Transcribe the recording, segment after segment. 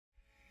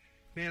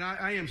Man,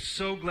 I am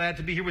so glad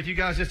to be here with you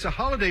guys. It's a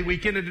holiday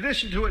weekend. In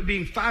addition to it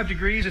being 5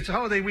 degrees, it's a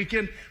holiday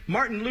weekend.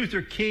 Martin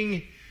Luther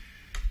King,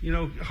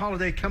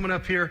 holiday coming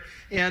up here.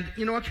 And,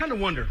 I kind of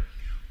wonder,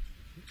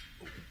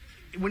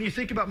 when you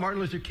think about Martin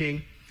Luther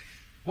King,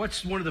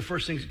 what's one of the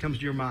first things that comes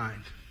to your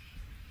mind?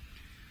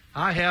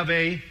 I have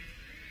a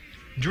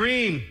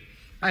dream.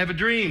 I have a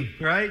dream,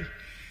 right? How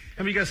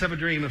many of you guys have a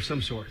dream of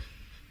some sort?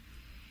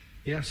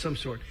 Yeah, some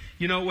sort.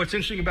 What's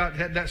interesting about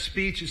that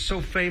speech is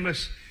so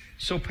famous,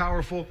 so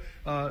powerful.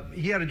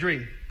 He had a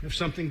dream of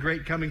something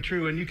great coming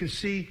true, and you can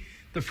see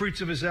the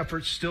fruits of his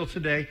efforts still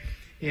today,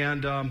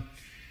 and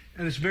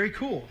it's very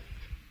cool.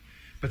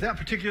 But that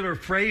particular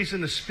phrase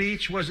in the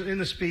speech wasn't in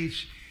the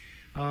speech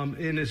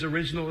in his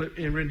original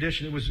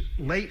rendition. It was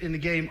late in the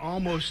game,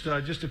 almost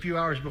just a few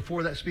hours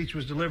before that speech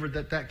was delivered,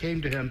 that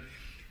came to him,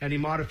 and he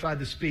modified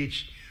the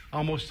speech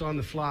almost on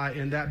the fly,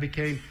 and that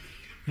became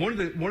one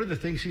of the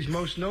things he's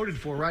most noted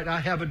for, right?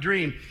 I have a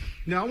dream.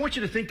 Now, I want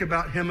you to think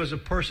about him as a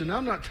person. Now,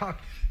 I'm not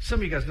talking,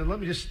 some of you guys, let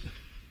me just,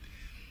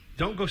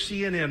 don't go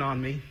CNN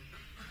on me,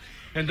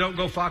 and don't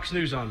go Fox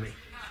News on me.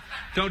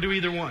 Don't do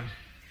either one.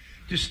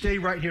 Just stay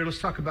right here. Let's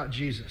talk about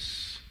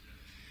Jesus.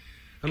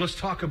 And let's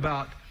talk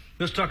about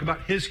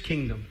his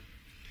kingdom.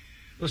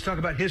 Let's talk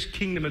about his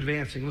kingdom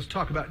advancing. Let's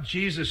talk about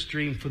Jesus'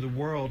 dream for the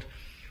world.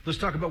 Let's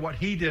talk about what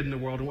he did in the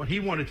world and what he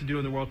wanted to do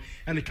in the world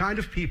and the kind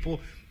of people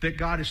that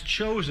God has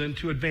chosen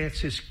to advance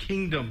his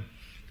kingdom.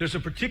 There's a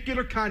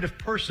particular kind of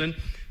person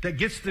that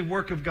gets the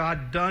work of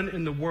God done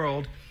in the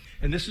world,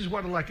 and this is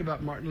what I like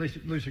about Martin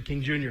Luther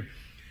King Jr.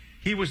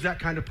 He was that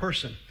kind of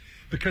person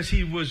because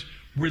he was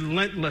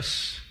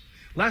relentless.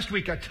 Last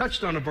week I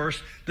touched on a verse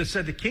that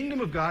said the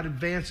kingdom of God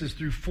advances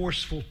through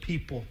forceful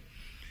people.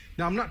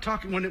 Now I'm not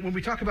talking, when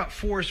we talk about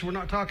force, we're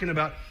not talking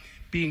about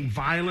being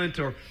violent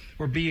or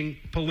being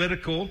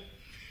political.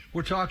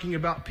 We're talking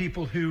about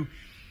people who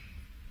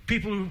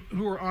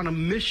are on a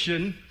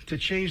mission to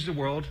change the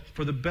world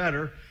for the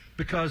better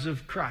because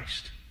of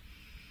Christ.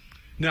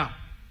 Now,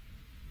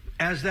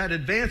 as that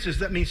advances,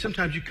 that means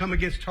sometimes you come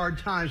against hard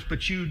times,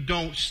 but you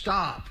don't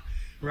stop,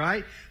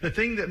 right? The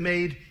thing that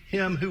made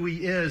him who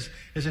he is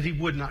that he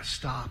would not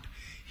stop.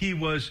 He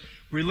was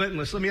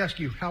relentless. Let me ask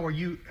you, how are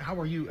you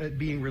at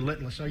being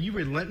relentless? Are you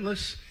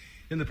relentless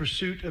in the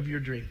pursuit of your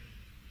dream?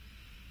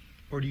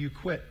 Or do you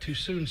quit too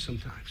soon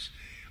sometimes?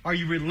 Are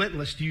you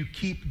relentless? Do you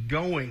keep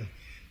going?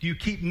 Do you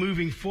keep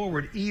moving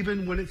forward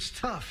even when it's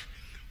tough?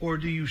 Or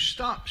do you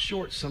stop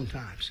short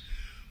sometimes?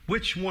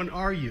 Which one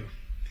are you?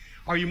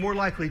 Are you more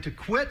likely to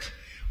quit?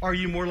 Or are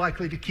you more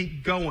likely to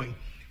keep going?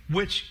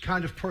 Which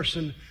kind of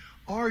person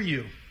are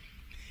you?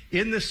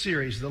 In this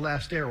series, The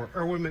Last Era,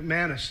 Erwin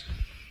McManus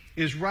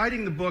is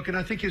writing the book, and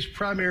I think his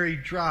primary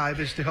drive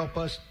is to help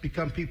us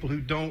become people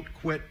who don't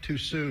quit too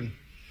soon.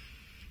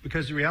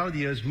 Because the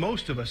reality is,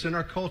 most of us in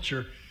our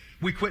culture,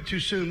 we quit too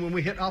soon. When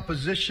we hit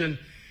opposition,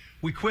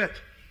 we quit.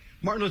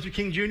 Martin Luther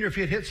King Jr., if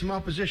he had hit some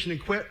opposition and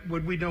quit,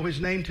 would we know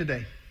his name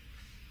today?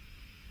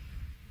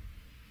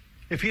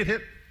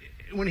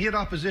 When he hit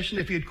opposition,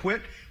 if he had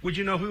quit, would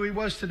you know who he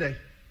was today?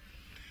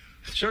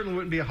 It certainly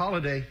wouldn't be a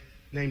holiday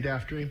named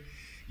after him.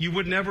 You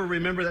would never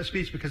remember that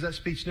speech because that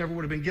speech never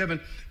would have been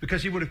given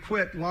because he would have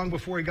quit long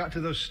before he got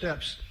to those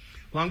steps,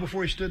 long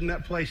before he stood in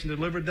that place and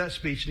delivered that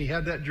speech and he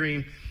had that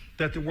dream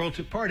that the world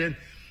took part in.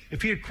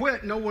 If he had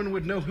quit, no one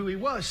would know who he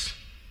was.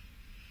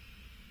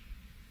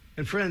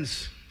 And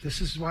friends, this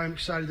is why I'm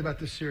excited about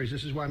this series.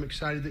 This is why I'm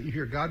excited that you're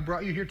here. God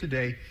brought you here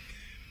today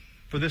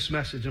for this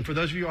message. And for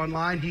those of you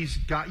online, he's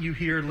got you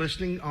here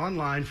listening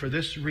online for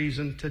this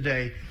reason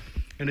today.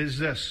 And it is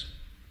this.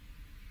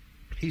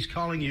 He's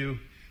calling you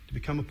to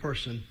become a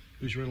person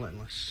who's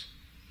relentless.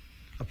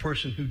 A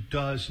person who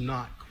does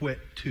not quit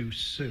too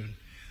soon.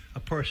 A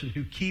person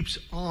who keeps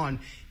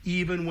on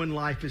even when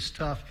life is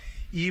tough.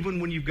 Even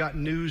when you've got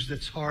news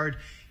that's hard,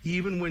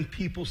 even when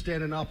people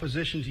stand in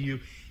opposition to you,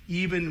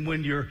 even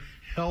when your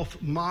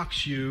health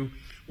mocks you,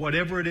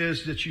 whatever it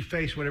is that you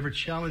face, whatever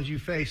challenge you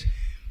face,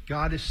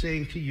 God is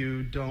saying to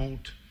you,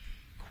 don't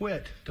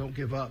quit. Don't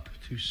give up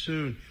too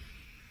soon.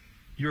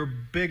 You're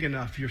big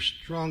enough. You're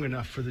strong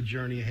enough for the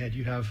journey ahead.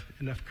 You have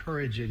enough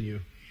courage in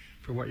you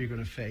for what you're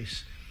going to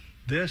face.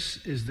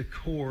 This is the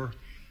core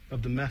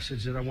of the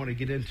message that I want to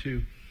get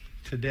into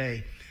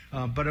today.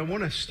 But I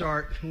want to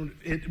start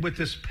with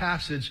this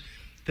passage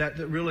that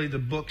really the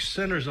book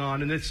centers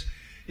on, and it's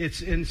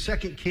in 2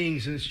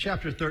 Kings, and it's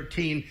chapter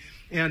 13.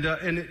 And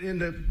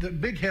the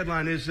big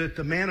headline is that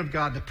the man of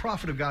God, the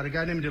prophet of God, a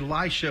guy named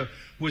Elisha,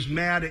 was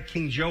mad at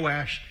King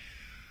Joash.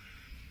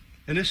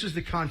 And this is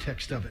the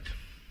context of it.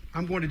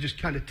 I'm going to just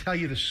kind of tell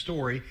you the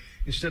story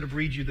instead of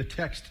read you the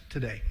text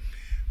today,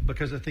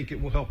 because I think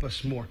it will help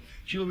us more.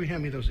 Julie, will you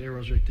hand me those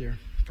arrows right there?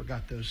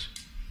 Forgot those.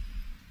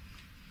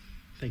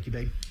 Thank you,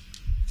 babe.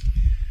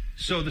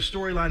 So the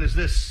storyline is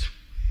this.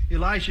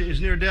 Elisha is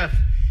near death.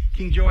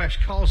 King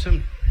Joash calls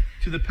him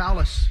to the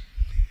palace.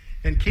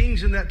 And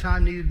kings in that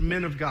time needed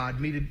men of God,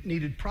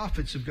 needed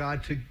prophets of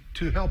God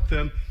to help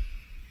them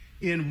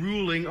in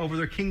ruling over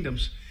their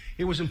kingdoms.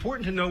 It was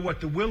important to know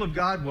what the will of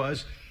God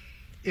was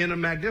in a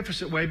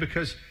magnificent way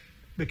because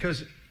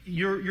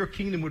your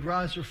kingdom would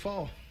rise or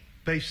fall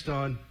based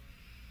on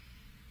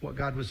what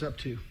God was up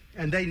to.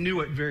 And they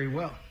knew it very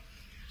well.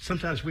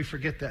 Sometimes we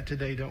forget that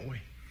today, don't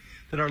we?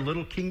 That our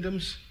little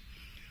kingdoms,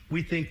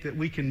 we think that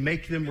we can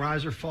make them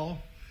rise or fall.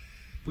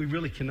 We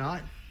really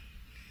cannot.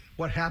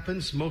 What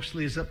happens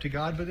mostly is up to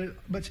God,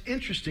 but it's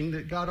interesting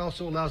that God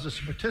also allows us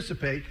to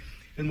participate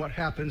in what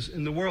happens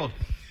in the world.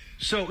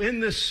 So in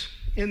this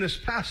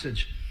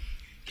passage,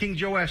 King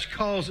Joash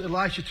calls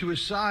Elisha to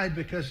his side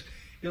because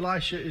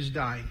Elisha is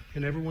dying,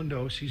 and everyone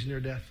knows he's near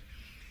death.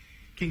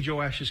 King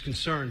Joash is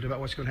concerned about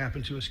what's going to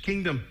happen to his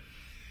kingdom.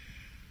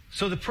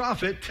 So the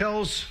prophet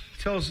tells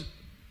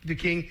the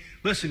king,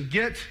 listen,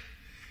 get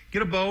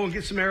a bow and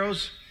get some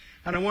arrows,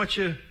 and I want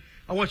you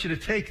to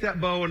take that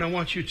bow and I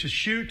want you to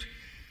shoot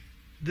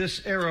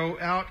this arrow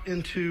out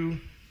through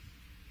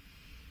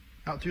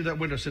that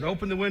window. I said,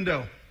 open the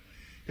window.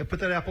 Yeah, put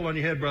that apple on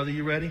your head, brother.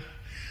 You ready?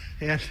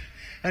 And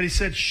he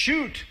said,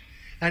 shoot.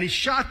 And he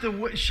shot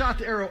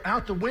the arrow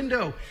out the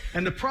window.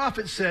 And the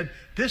prophet said,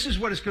 this is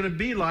what it's going to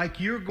be like.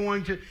 You're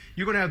going to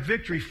have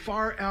victory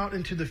far out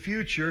into the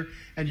future,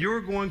 and you're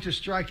going to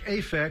strike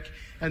Aphek,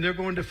 and they're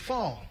going to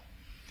fall.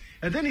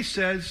 And then he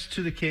says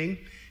to the king,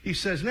 he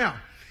says, now,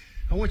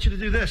 I want you to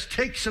do this.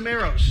 Take some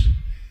arrows.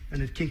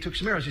 And the king took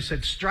some arrows. He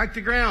said, strike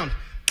the ground.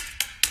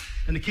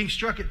 And the king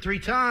struck it 3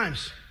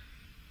 times.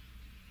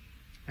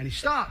 And he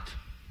stopped.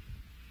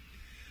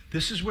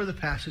 This is where the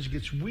passage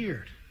gets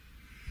weird.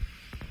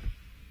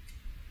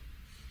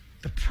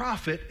 The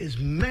prophet is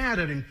mad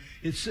at him.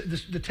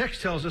 The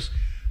text tells us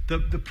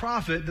the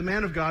prophet, the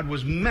man of God,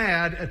 was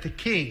mad at the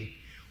king.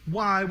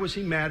 Why was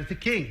he mad at the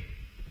king?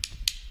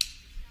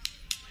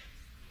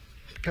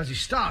 Because he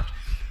stopped.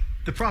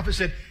 The prophet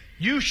said,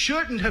 you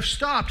shouldn't have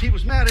stopped. He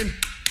was mad at him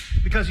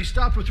because he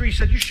stopped with 3. He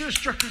said, you should have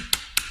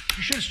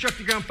struck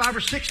the ground 5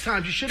 or 6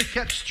 times. You should have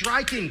kept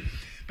striking,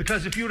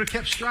 because if you would have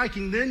kept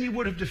striking, then you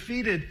would have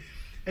defeated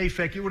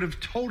Aphek. It would have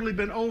totally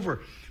been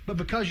over. But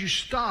because you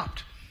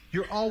stopped,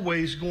 you're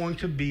always going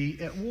to be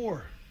at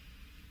war.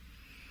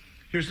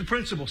 Here's the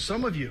principle.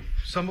 Some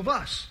of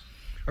us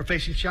are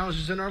facing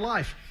challenges in our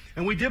life,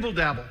 and we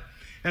dibble-dabble,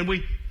 and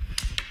we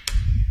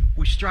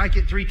strike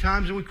it 3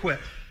 times and we quit.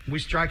 We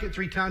strike it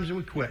 3 times and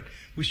we quit.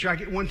 We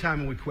strike it 1 time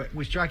and we quit.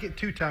 We strike it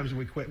 2 times and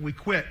we quit. We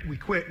quit.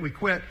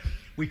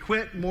 We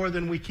quit more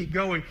than we keep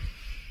going.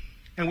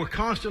 And we're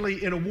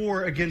constantly in a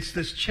war against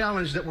this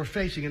challenge that we're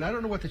facing. And I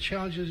don't know what the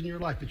challenge is in your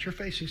life, but you're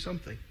facing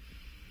something.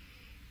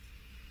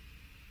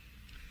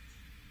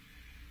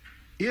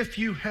 If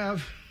you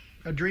have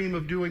a dream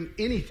of doing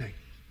anything,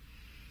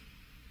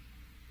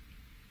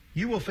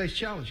 you will face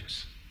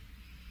challenges.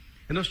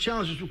 And those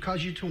challenges will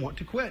cause you to want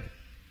to quit.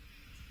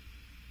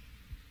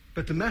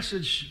 But the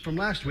message from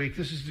last week,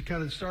 this is the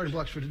kind of the starting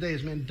blocks for today,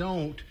 is, man,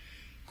 don't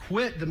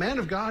quit. The man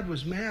of God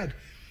was mad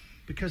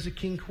because the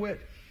king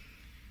quit.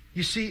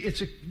 You see,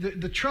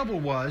 the trouble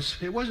was,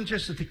 it wasn't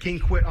just that the king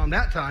quit on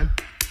that time.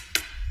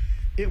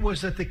 It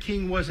was that the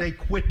king was a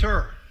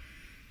quitter.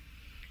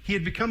 He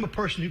had become a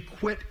person who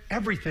quit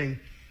everything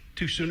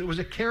too soon. It was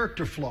a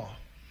character flaw.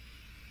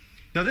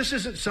 Now, this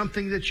isn't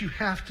something that you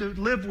have to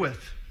live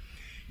with.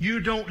 You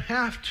don't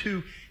have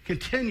to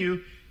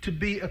continue to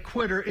be a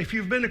quitter if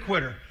you've been a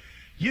quitter.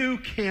 You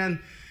can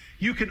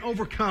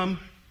overcome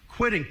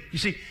quitting. You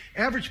see,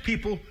 average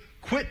people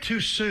quit too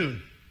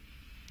soon.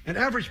 And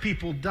average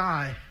people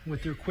die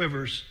with their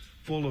quivers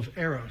full of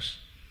arrows.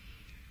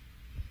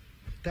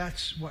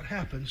 That's what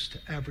happens to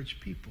average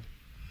people.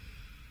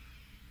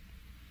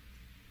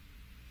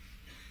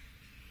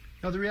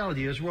 Now, the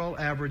reality is we're all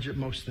average at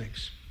most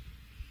things.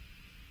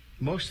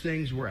 Most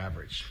things we're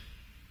average.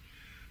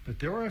 But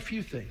there are a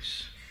few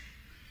things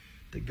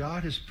that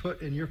God has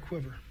put in your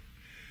quiver.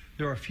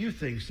 There are a few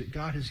things that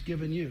God has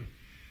given you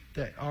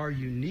that are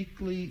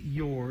uniquely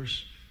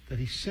yours, that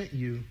he sent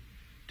you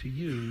to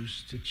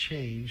use to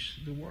change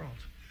the world.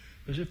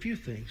 There's a few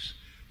things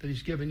that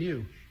he's given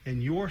you,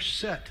 and your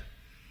set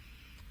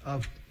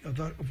of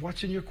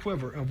what's in your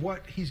quiver, of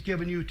what he's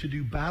given you to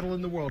do battle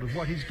in the world, of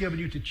what he's given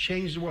you to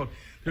change the world.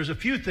 There's a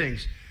few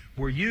things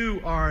where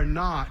you are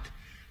not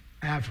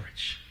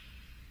average.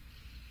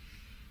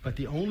 But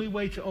the only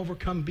way to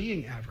overcome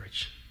being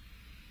average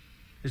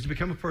is to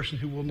become a person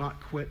who will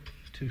not quit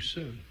too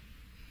soon.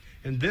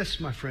 And this,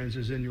 my friends,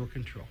 is in your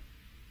control.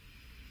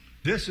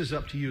 This is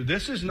up to you.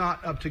 This is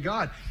not up to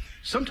God.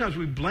 Sometimes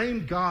we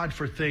blame God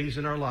for things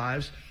in our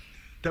lives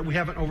that we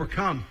haven't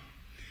overcome.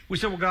 We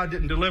say, well, God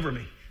didn't deliver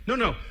me.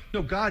 No,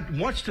 God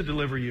wants to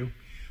deliver you,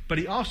 but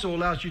he also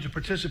allows you to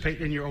participate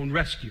in your own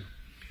rescue.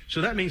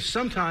 So that means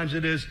sometimes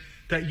it is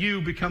that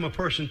you become a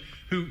person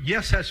who,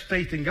 yes, has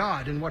faith in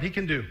God and what he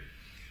can do,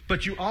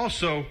 but you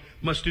also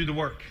must do the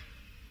work.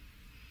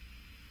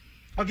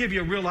 I'll give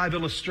you a real live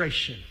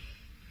illustration.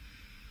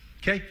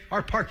 Okay?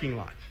 Our parking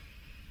lot.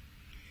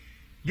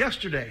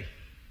 Yesterday,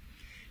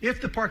 if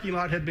the parking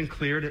lot had been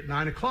cleared at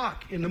 9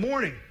 o'clock in the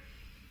morning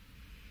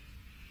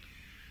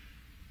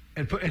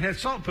and had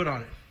salt put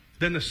on it,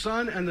 then the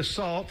sun and the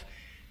salt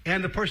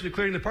and the person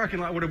clearing the parking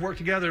lot would have worked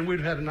together, and we'd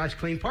have had a nice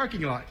clean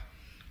parking lot.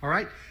 All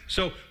right?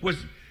 So was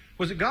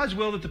Was it God's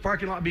will that the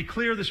parking lot be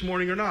clear this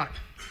morning or not?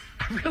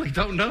 I really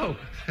don't know.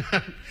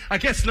 I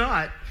guess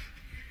not.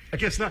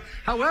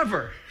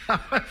 However,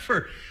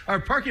 our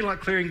parking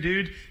lot clearing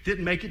dude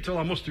didn't make it till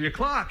almost 3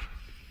 o'clock.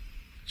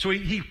 So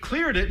he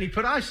cleared it and he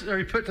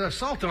put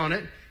salt on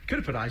it. Could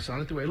have put ice on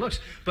it the way it looks.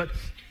 But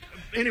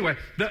anyway,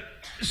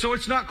 so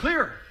it's not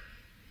clear.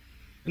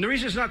 And the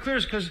reason it's not clear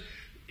is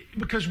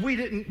because we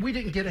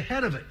didn't get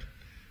ahead of it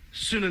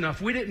soon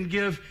enough. We didn't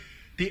give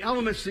the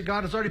elements that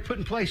God has already put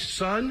in place,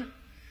 sun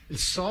and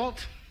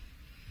salt,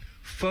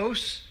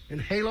 Phos and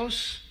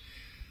halos,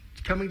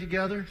 coming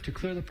together to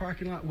clear the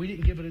parking lot. We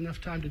didn't give it enough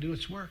time to do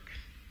its work.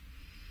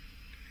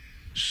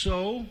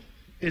 So,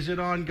 is it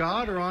on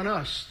God or on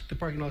us that the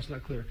parking lot's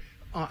not clear?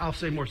 I'll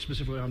say more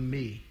specifically on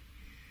me.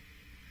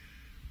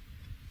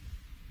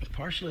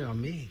 Partially on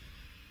me.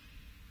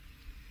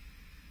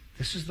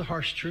 This is the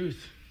harsh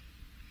truth.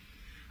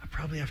 I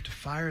probably have to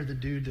fire the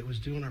dude that was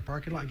doing our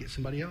parking lot and get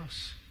somebody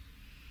else.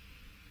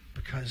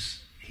 Because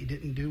he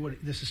didn't do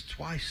this is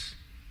twice.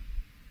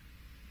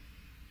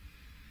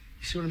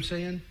 You see what I'm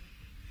saying?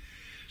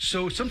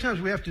 So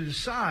sometimes we have to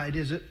decide,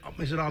 is it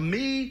on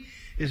me?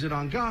 Is it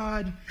on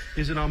God?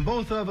 Is it on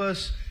both of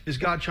us? Is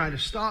God trying to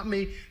stop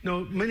me?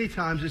 No, many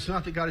times it's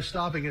not that God is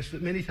stopping us,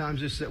 that many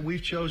times it's that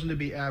we've chosen to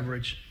be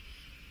average.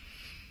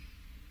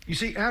 You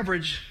see,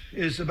 average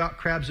is about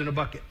crabs in a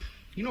bucket.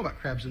 You know about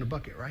crabs in a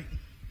bucket, right?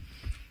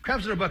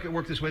 Crabs in a bucket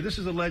work this way. This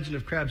is the legend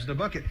of crabs in a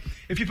bucket.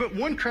 If you put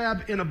one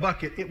crab in a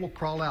bucket, it will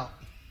crawl out.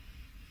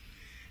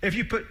 If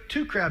you put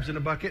 2 crabs in a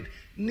bucket,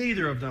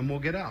 neither of them will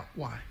get out.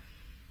 Why?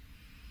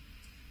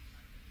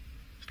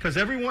 Because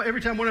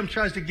every time one of them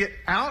tries to get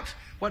out,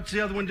 what's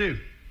the other one do?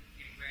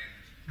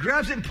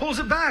 Grabs it and pulls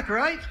it back,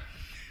 right?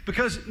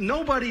 Because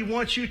nobody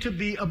wants you to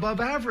be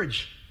above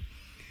average.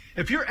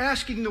 If you're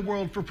asking the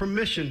world for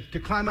permission to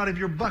climb out of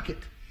your bucket,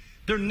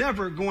 they're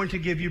never going to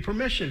give you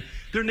permission.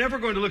 They're never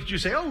going to look at you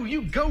and say, oh,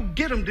 you go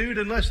get them, dude,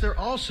 unless they're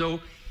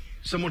also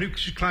someone who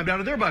climbed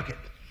out of their bucket.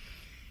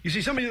 You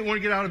see, somebody that want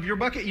to get out of your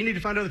bucket, you need to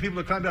find other people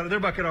that climbed out of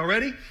their bucket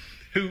already,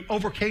 who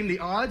overcame the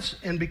odds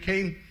and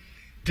became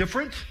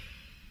different.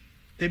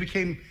 They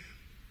became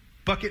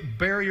bucket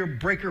barrier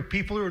breaker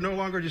people who are no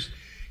longer just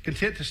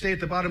content to stay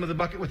at the bottom of the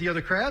bucket with the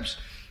other crabs.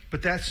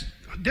 But that's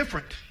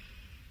different.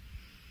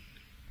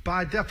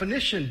 By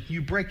definition,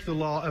 you break the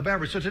law of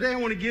average. So today I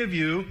want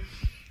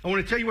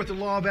to tell you what the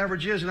law of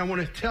average is, and I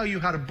want to tell you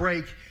how to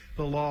break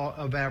the law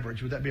of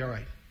average. Would that be all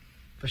right?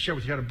 If I share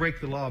with you how to break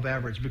the law of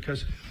average,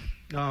 because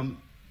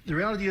the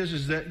reality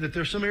is that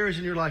there's some areas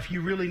in your life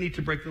you really need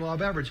to break the law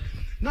of average.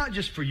 Not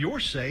just for your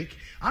sake.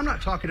 I'm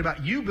not talking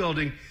about you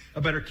building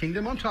a better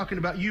kingdom. I'm talking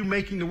about you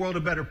making the world a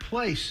better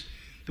place.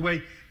 The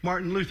way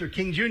Martin Luther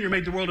King Jr.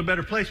 made the world a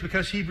better place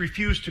because he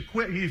refused to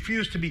quit. He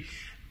refused to be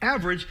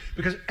average,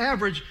 because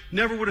average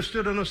never would have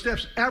stood on those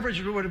steps.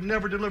 Average would have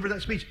never delivered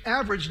that speech.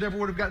 Average never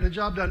would have gotten the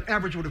job done.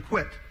 Average would have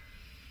quit.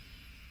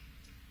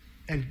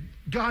 And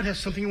God has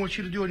something He wants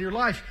you to do in your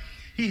life.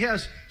 He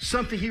has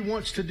something He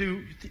wants to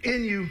do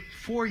in you,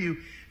 for you,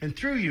 and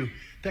through you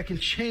that can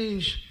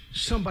change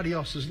somebody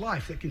else's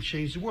life, that can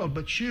change the world.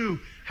 But you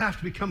have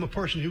to become a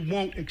person who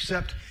won't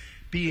accept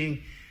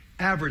being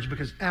average,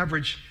 because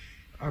average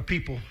are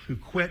people who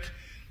quit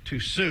too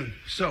soon.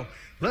 So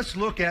let's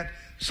look at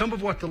some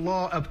of what the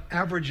law of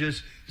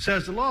averages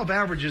says. The law of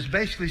averages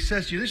basically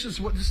says to you, this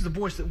is the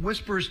voice that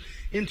whispers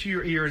into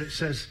your ear, and it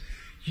says,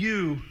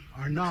 you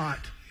are not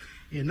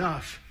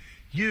enough.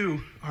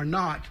 You are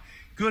not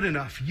good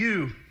enough.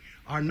 You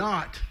are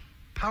not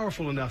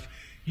powerful enough.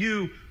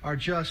 You are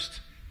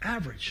just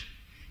average.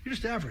 You're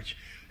just average.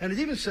 And it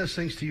even says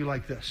things to you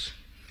like this.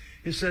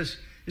 It says,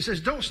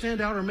 don't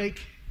stand out or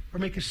make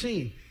a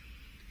scene.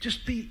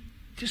 Just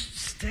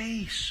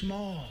stay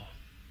small.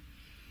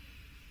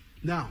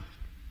 Now,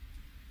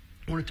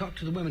 I want to talk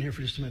to the women here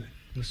for just a minute.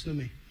 Listen to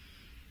me.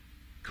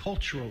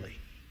 Culturally,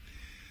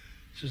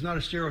 this is not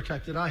a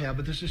stereotype that I have,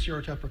 but this is a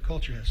stereotype our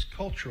culture has.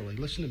 Culturally,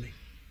 listen to me.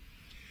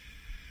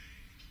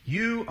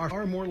 You are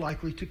far more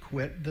likely to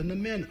quit than the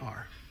men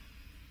are.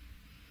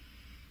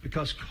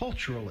 Because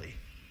culturally,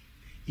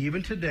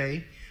 even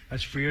today,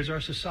 as free as our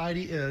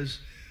society is,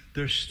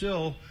 there's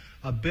still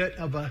a bit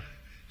of a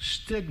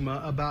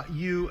stigma about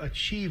you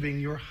achieving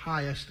your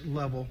highest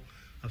level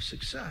of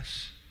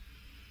success.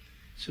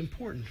 It's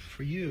important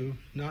for you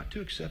not to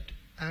accept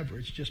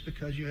average just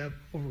because you have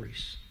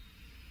ovaries.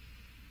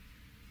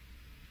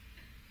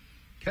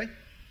 Okay?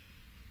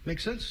 Make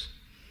sense?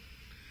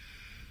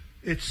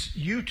 It's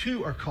you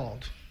too are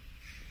called.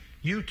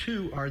 You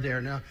too are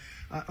there. Now,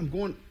 I'm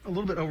going a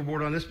little bit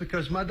overboard on this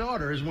because my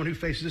daughter is one who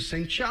faces the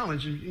same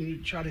challenge, and you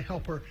try to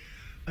help her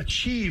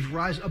achieve,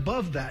 rise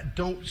above that.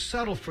 Don't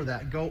settle for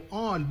that. Go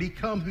on.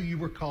 Become who you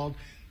were called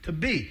to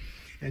be.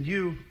 And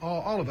you,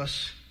 all of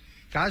us,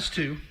 guys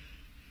too,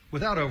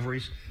 without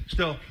ovaries,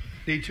 still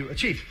need to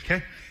achieve.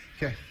 Okay?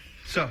 Okay.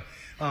 So,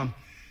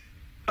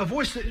 a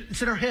voice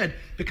that's in our head,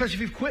 because if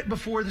you've quit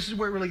before, this is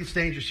where it really gets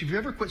dangerous. If you've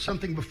ever quit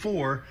something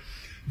before,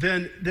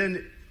 then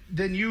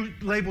you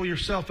label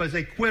yourself as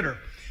a quitter.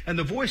 And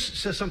the voice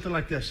says something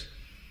like this: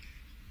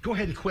 go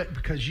ahead and quit,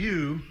 because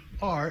you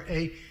are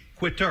a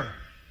quitter.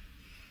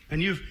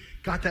 And you've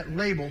got that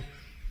label.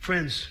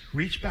 Friends,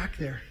 reach back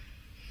there.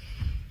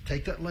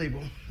 Take that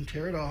label and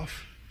tear it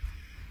off.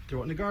 Throw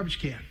it in the garbage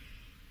can.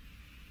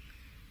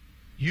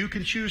 You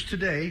can choose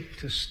today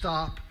to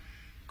stop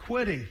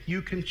quitting.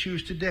 You can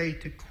choose today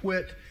to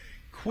quit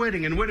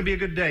quitting. And wouldn't it be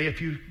a good day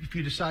if you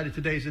decided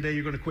today's the day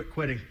you're going to quit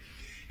quitting?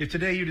 If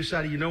today you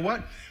decided, you know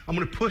what? I'm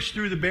going to push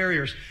through the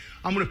barriers.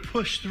 I'm going to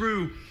push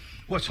through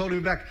what's holding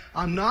me back.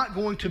 I'm not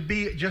going to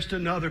be just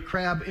another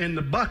crab in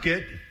the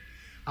bucket.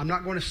 I'm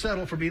not going to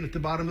settle for being at the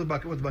bottom of the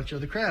bucket with a bunch of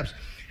other crabs.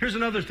 Here's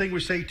another thing we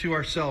say to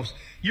ourselves.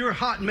 You're a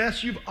hot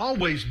mess. You've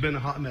always been a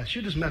hot mess.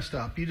 You're just messed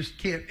up. You just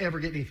can't ever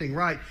get anything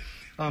right.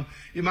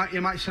 It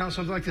might sound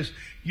something like this.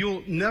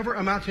 You'll never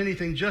amount to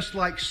anything, just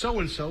like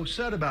so-and-so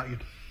said about you.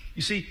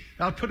 You see,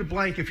 I'll put a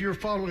blank. If you're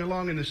following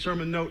along in the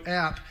Sermon Note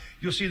app,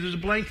 you'll see there's a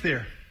blank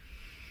there.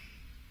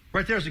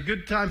 Right there is a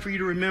good time for you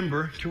to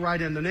remember to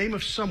write in the name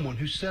of someone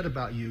who said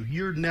about you,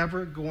 you're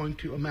never going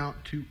to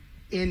amount to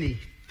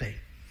anything.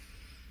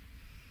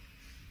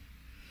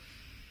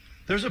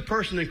 There's a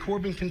person in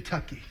Corbin,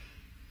 Kentucky,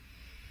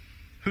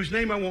 whose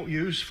name I won't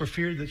use for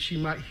fear that she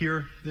might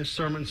hear this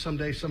sermon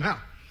someday somehow.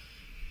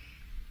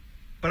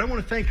 But I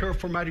want to thank her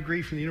for my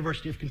degree from the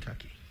University of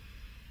Kentucky.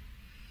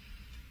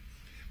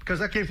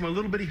 Because I came from a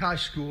little bitty high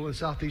school in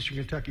southeastern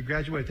Kentucky,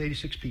 graduated with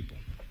 86 people.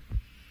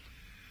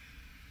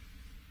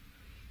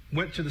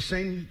 Went to the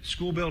same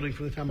school building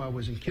from the time I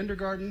was in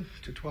kindergarten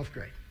to 12th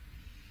grade.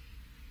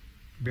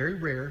 Very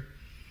rare,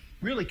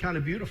 really kind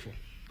of beautiful,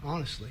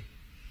 honestly.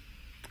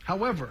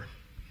 However,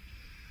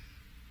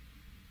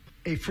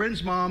 a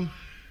friend's mom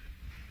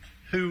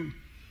who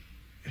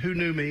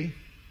knew me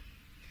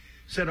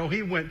said, oh,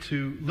 he went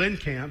to Lynn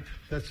Camp.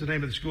 That's the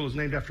name of the school. It's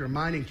named after a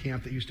mining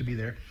camp that used to be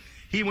there.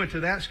 He went to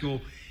that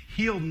school.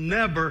 He'll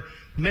never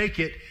make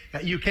it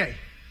at UK.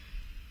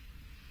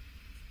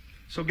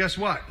 So guess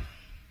what?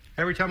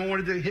 Every time I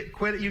wanted to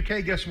quit at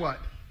UK, guess what?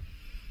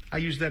 I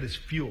used that as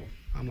fuel.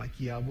 I'm like,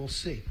 yeah, we'll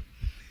see.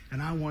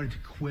 And I wanted to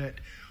quit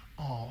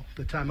all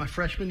the time. My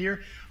freshman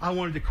year, I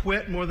wanted to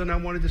quit more than I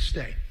wanted to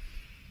stay.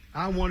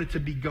 I wanted to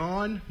be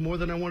gone more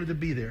than I wanted to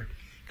be there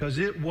because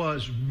it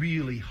was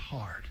really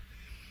hard.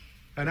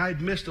 And I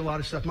had missed a lot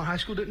of stuff. My high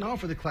school didn't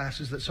offer the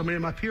classes that so many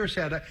of my peers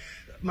had.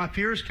 My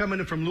peers coming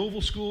in from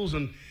Louisville schools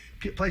and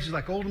places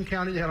like Oldham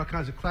County, they had all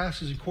kinds of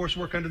classes and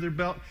coursework under their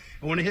belt.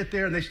 And when they hit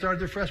there and they started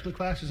their freshman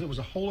classes, it was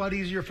a whole lot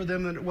easier for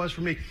them than it was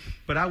for me.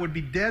 But I would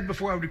be dead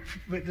before I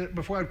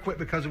would quit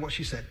because of what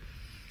she said.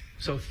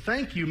 So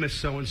thank you, Miss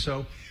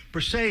So-and-so,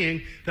 for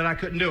saying that I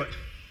couldn't do it.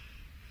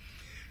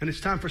 And it's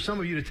time for some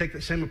of you to take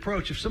that same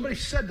approach. If somebody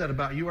said that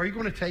about you, are you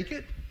going to take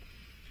it?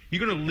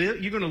 You're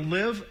going to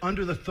live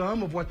under the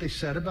thumb of what they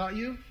said about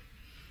you?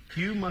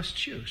 You must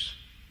choose.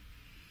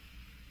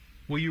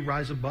 Will you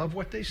rise above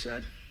what they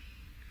said?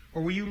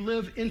 Or will you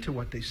live into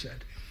what they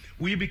said?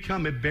 Will you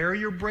become a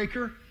barrier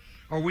breaker?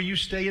 Or will you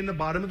stay in the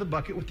bottom of the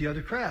bucket with the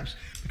other crabs?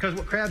 Because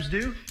what crabs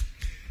do,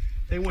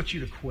 they want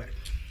you to quit.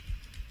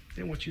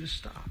 They want you to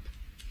stop.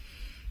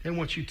 They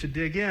want you to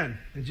dig in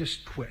and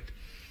just quit.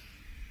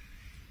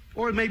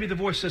 Or maybe the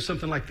voice says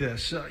something like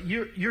this.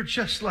 You're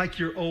just like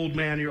your old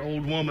man, your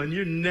old woman.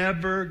 You're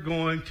never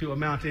going to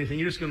amount to anything.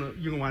 You're going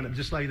to wind up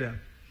just like them.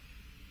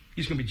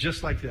 You're going to be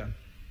just like them.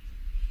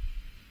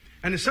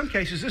 And in some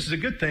cases, this is a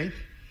good thing.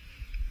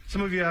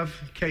 Some of you have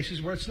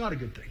cases where it's not a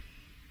good thing.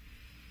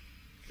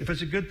 If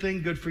it's a good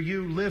thing, good for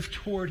you. Live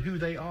toward who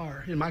they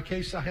are. In my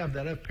case, I have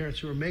that. I have parents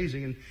who are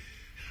amazing,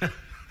 and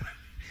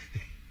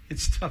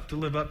it's tough to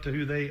live up to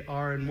who they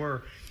are and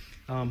were.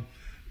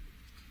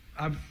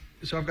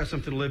 So I've got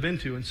something to live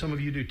into, and some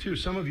of you do too.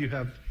 Some of you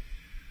have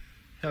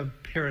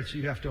parents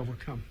you have to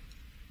overcome.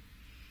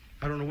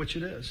 I don't know which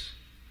it is.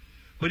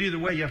 But either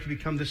way, you have to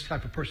become this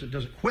type of person that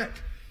doesn't quit.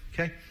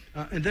 Okay?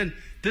 And then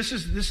this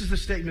is the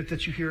statement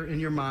that you hear in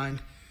your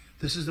mind.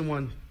 This is the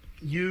one.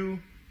 You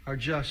are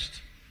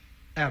just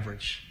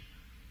average.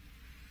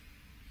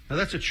 Now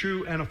that's a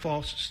true and a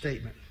false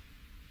statement.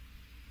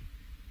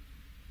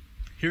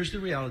 Here's the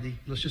reality.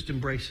 Let's just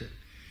embrace it.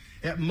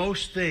 At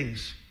most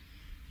things,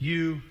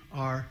 you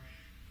are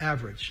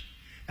average.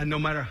 And no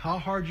matter how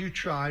hard you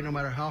try, no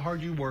matter how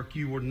hard you work,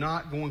 you are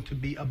not going to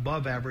be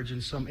above average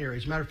in some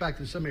areas. Matter of fact,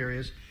 in some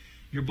areas,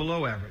 you're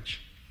below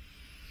average.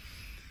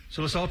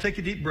 So let's all take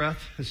a deep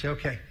breath and say,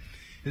 okay,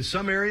 in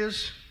some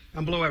areas,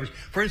 I'm below average.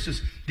 For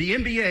instance, the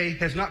NBA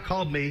has not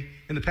called me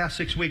in the past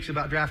 6 weeks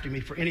about drafting me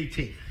for any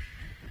team.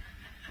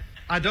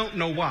 I don't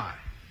know why.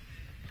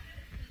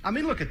 I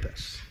mean, look at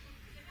this.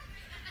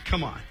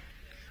 Come on.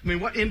 I mean,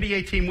 what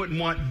NBA team wouldn't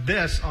want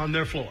this on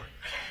their floor?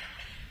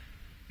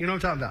 You know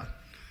what I'm talking about?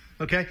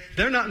 Okay?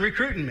 They're not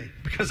recruiting me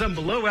because I'm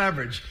below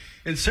average.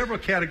 In several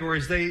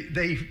categories,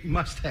 they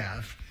must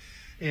have.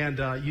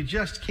 And you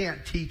just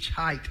can't teach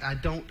height. I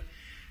don't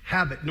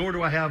have it, nor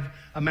do I have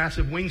a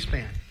massive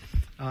wingspan.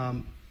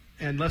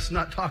 And let's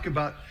not talk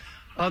about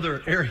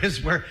other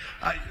areas where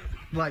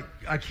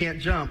I can't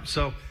jump.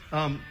 So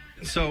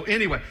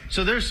anyway,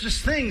 so there's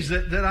just things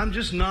that I'm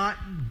just not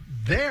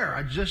there.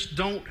 I just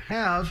don't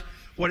have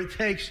what it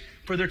takes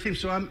for their team.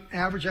 So I'm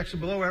average,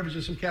 actually below average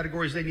in some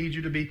categories they need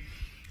you to be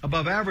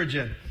above average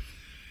in.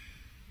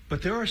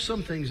 But there are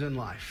some things in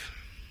life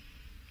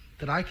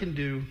that I can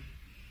do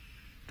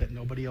that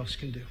nobody else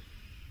can do.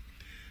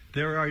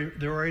 There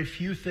are a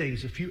few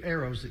things, a few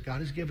arrows that God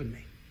has given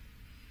me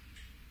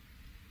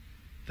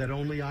that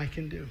only I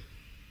can do.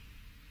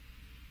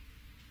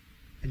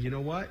 And you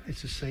know what?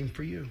 It's the same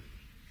for you.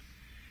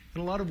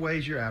 In a lot of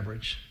ways, you're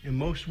average. In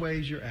most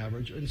ways, you're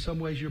average. In some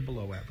ways, you're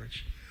below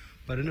average.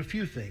 But in a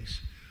few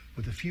things,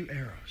 with a few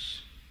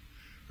arrows,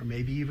 or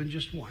maybe even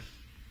just one,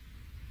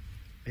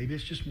 maybe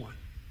it's just one,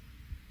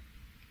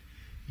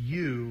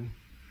 you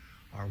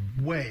are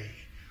way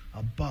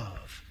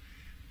above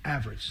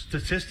average.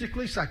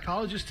 Statistically,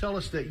 psychologists tell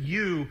us that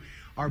you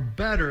are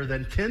better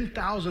than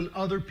 10,000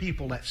 other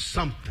people at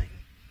something.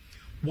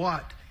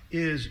 What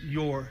is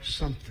your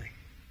something?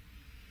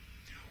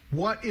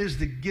 What is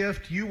the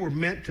gift you were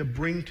meant to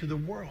bring to the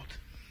world?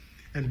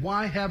 And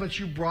why haven't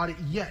you brought it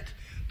yet?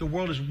 The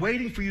world is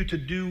waiting for you to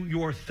do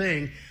your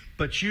thing,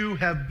 but you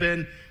have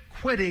been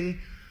quitting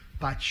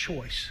by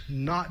choice,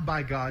 not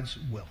by God's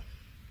will.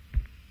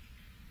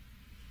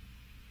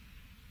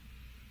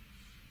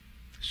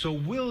 So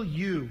will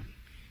you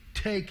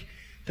take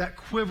that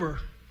quiver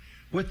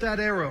with that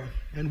arrow,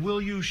 and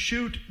will you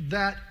shoot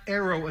that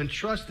arrow and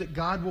trust that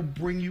God will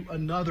bring you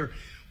another?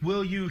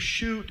 Will you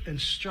shoot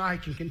and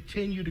strike and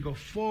continue to go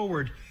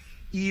forward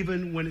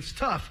even when it's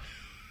tough?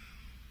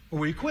 Or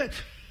will you quit?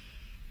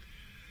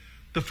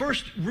 The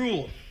first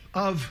rule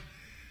of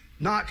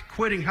not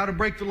quitting, how to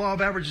break the law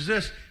of average, is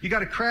this: you got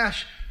to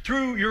crash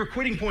through your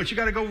quitting points. You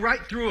got to go right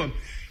through them.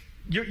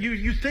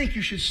 You think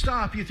you should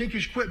stop, you think you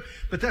should quit,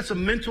 but that's a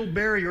mental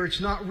barrier.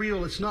 It's not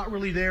real. It's not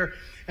really there.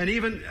 And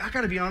even, I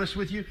got to be honest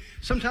with you,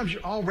 sometimes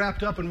you're all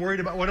wrapped up and worried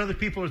about what other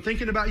people are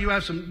thinking about you. I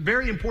have some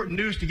very important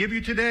news to give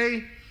you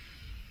today.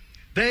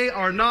 They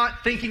are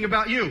not thinking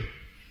about you.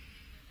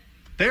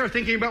 They are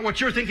thinking about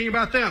what you're thinking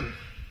about them.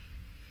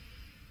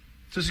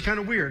 So this is kind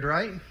of weird,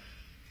 right?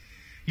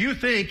 You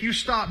think you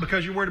stop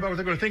because you're worried about what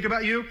they're going to think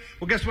about you.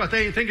 Well, guess what?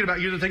 They ain't thinking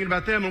about you. They're thinking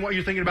about them and what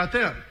you're thinking about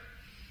them.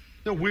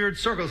 No weird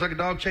circles, like a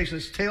dog chasing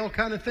its tail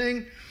kind of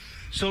thing.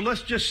 So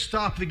let's just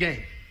stop the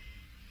game.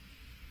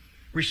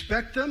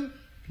 Respect them,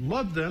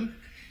 love them,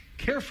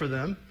 care for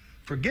them,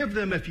 forgive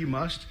them if you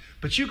must,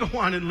 but you go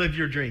on and live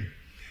your dream.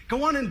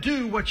 Go on and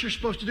do what you're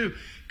supposed to do.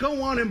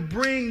 Go on and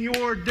bring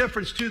your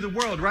difference to the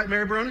world. Right,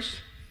 Mary Baronis?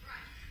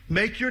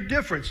 Make your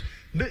difference.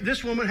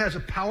 This woman has a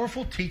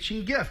powerful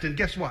teaching gift, and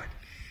guess what?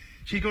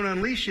 She's going to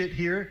unleash it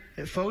here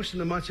at Phos in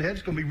the months ahead.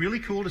 It's going to be really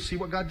cool to see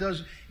what God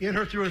does in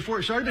her, through, and for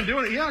her. She's already been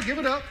doing it. Yeah, give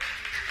it up.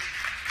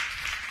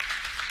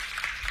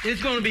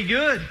 It's going to be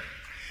good.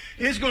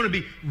 It's going to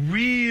be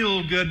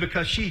real good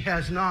because she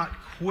has not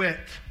quit.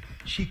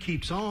 She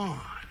keeps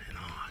on and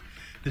on.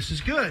 This is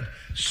good.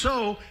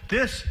 So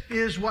this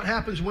is what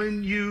happens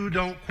when you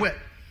don't quit.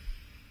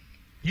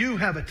 You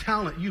have a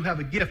talent. You have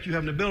a gift. You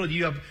have an ability.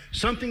 You have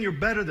something you're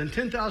better than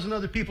 10,000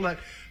 other people at.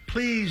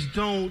 Please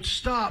don't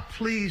stop.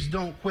 Please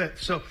don't quit.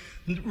 So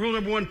rule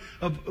number one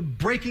of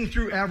breaking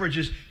through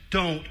averages: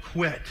 don't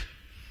quit.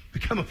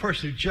 Become a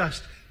person who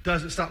just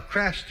doesn't stop.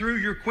 Crash through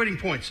your quitting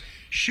points.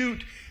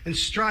 Shoot and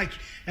strike,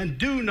 and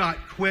do not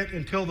quit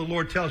until the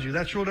Lord tells you.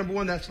 That's rule number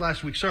one. That's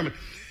last week's sermon.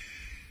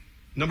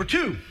 Number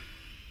two,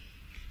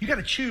 you got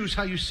to choose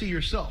how you see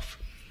yourself.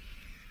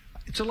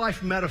 It's a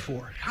life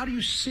metaphor. How do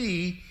you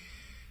see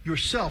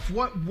yourself?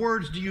 What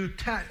words do you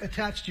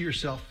attach to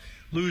yourself?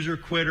 Loser,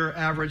 quitter,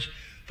 average.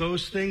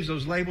 Those things,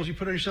 those labels you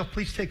put on yourself,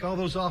 please take all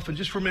those off. And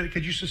just for a minute,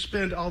 could you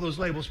suspend all those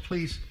labels,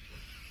 please?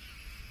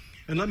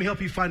 And let me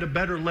help you find a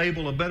better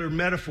label, a better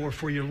metaphor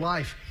for your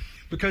life.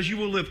 Because you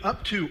will live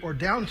up to or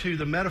down to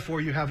the metaphor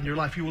you have in your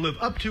life. You will live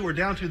up to or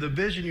down to the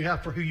vision you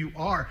have for who you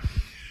are.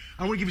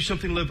 I want to give you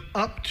something to live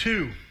up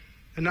to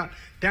and not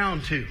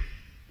down to.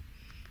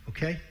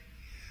 Okay?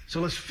 So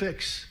let's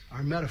fix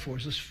our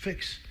metaphors. Let's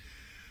fix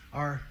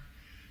our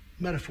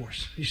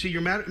metaphors. You see,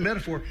 your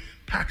metaphor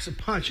packs a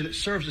punch, and it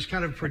serves as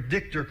kind of a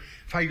predictor of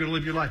how you're going to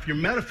live your life. Your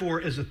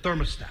metaphor is a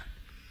thermostat.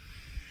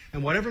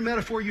 And whatever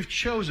metaphor you've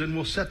chosen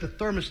will set the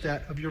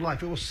thermostat of your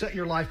life. It will set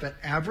your life at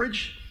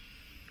average,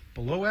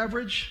 below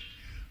average,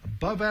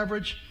 above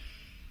average.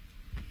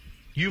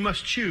 You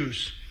must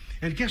choose.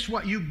 And guess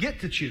what? You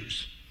get to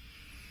choose.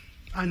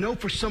 I know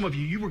for some of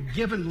you, you were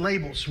given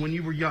labels when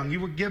you were young.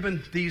 You were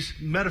given these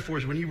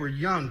metaphors when you were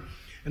young,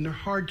 and they're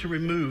hard to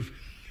remove.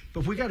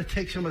 But we got to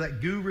take some of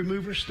that goo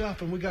remover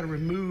stuff, and we got to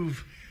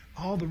remove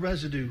all the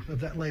residue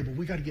of that label.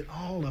 We got to get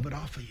all of it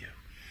off of you.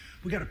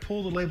 We got to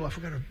pull the label off.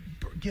 We got to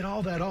get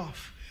all that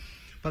off.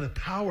 By the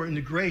power and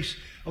the grace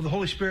of the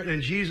Holy Spirit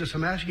and Jesus,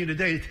 I'm asking you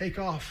today to take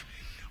off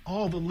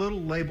all the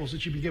little labels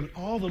that you've been given,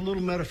 all the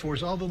little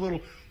metaphors, all the little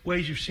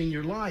ways you've seen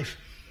your life.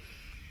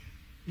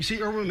 You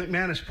see, Erwin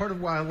McManus, part of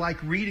why I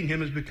like reading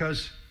him is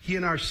because he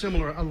and I are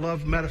similar. I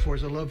love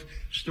metaphors. I love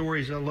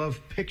stories. I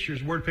love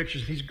pictures, word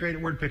pictures. He's great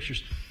at word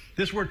pictures.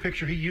 This word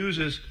picture he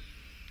uses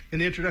in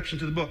the introduction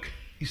to the book.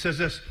 He says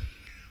this: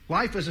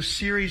 life is a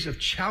series of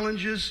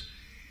challenges,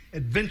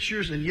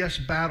 adventures, and yes,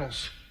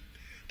 battles.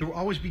 There will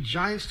always be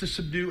giants to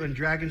subdue and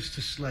dragons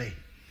to slay.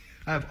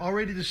 I have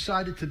already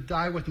decided to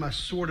die with my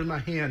sword in my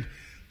hand.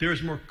 There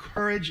is more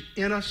courage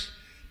in us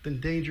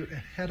than danger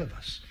ahead of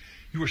us.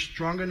 You are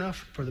strong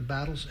enough for the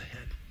battles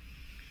ahead.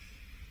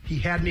 He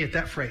had me at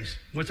that phrase.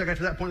 Once I got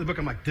to that point in the book,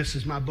 I'm like, this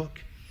is my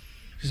book.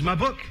 This is my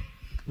book.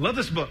 Love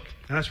this book.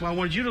 And that's why I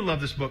wanted you to love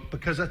this book,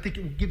 because I think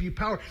it will give you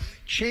power.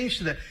 Change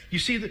to that. You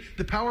see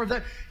the power of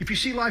that? If you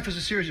see life as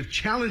a series of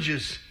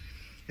challenges,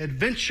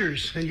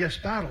 adventures, and yes,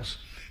 battles,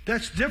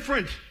 that's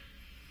different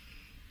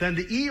than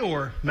the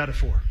Eeyore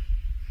metaphor.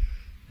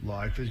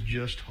 Life is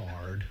just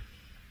hard.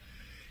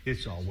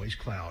 It's always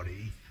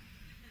cloudy.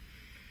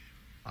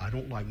 I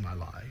don't like my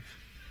life.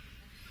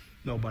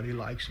 Nobody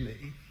likes me.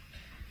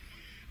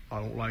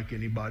 I don't like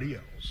anybody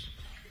else.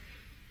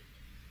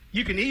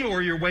 You can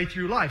Eeyore your way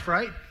through life,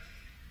 right?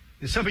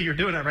 And some of you are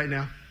doing that right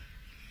now.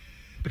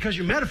 Because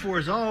your metaphor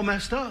is all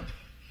messed up.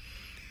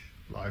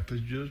 Life is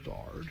just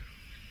hard.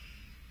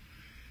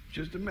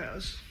 Just a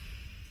mess.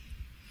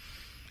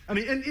 I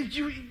mean,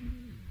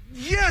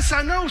 yes,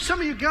 I know some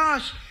of you,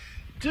 gosh,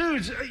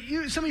 dudes,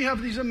 some of you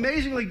have these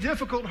amazingly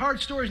difficult, hard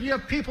stories, and you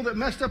have people that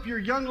messed up your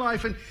young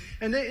life,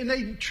 and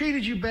they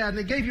treated you bad, and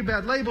they gave you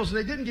bad labels, and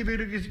they didn't give you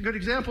good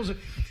examples.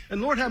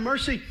 And Lord have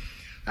mercy,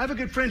 I have a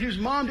good friend whose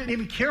mom didn't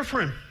even care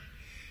for him.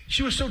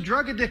 She was so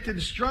drug addicted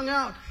and strung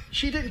out.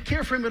 She didn't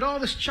care for him at all.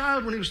 This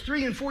child, when he was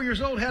 3 and 4 years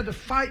old, had to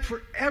fight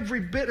for every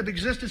bit of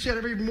existence. He had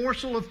every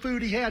morsel of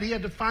food he had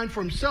to find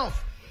for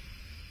himself.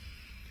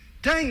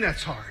 Dang,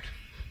 that's hard.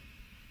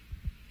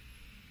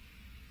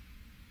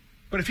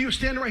 But if he was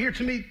standing right here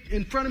to me,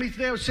 in front of me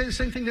today, I would say the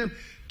same thing to him.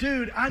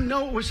 Dude, I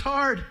know it was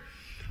hard.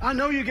 I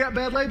know you got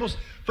bad labels.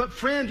 But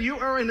friend, you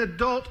are an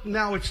adult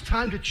now. It's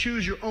time to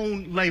choose your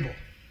own label.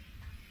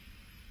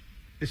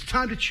 It's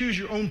time to choose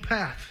your own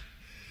path.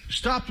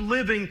 Stop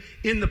living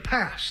in the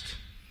past.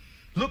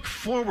 Look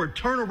forward,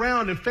 turn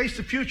around, and face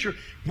the future.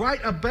 Write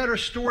a better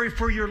story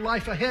for your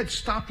life ahead.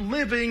 Stop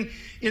living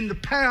in the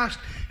past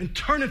and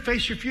turn and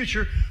face your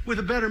future with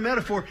a better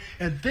metaphor.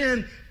 And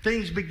then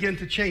things begin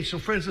to change. So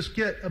friends, let's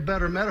get a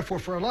better metaphor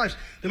for our lives.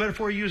 The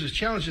metaphor he uses,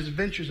 challenges,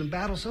 adventures, and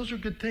battles. Those are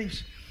good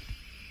things.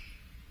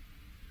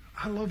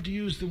 I love to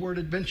use the word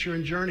adventure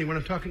and journey when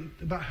I'm talking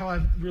about how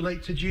I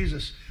relate to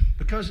Jesus,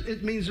 because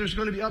it means there's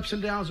going to be ups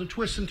and downs and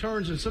twists and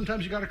turns, and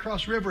sometimes you got to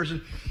cross rivers,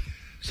 and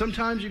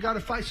sometimes you got to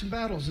fight some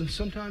battles, and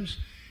sometimes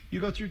you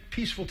go through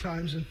peaceful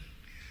times.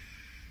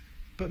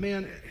 But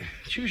man,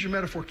 choose your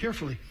metaphor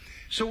carefully.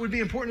 So it would be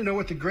important to know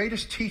what the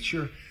greatest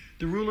teacher,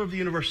 the ruler of the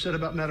universe, said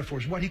about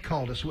metaphors, what he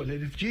called us,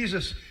 wouldn't it? If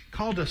Jesus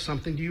called us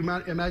something, do you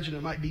imagine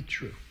it might be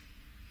true?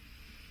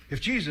 If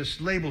Jesus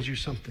labels you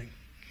something,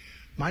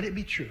 might it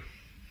be true?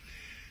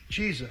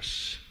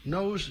 Jesus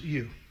knows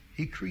you.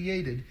 He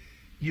created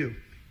you.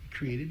 He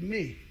created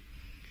me.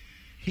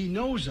 He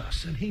knows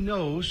us, and he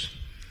knows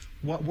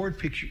what word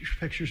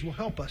pictures will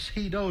help us.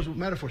 He knows what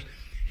metaphors.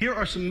 Here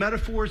are some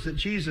metaphors that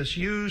Jesus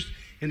used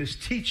in his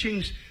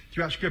teachings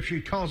throughout Scripture.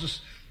 He calls us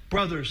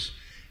brothers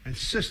and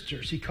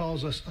sisters. He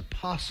calls us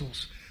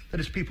apostles. That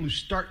is, people who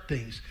start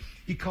things.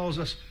 He calls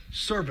us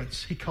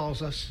servants. He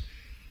calls us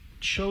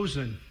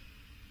chosen.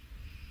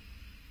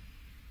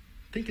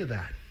 Think of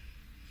that.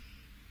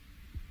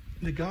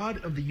 The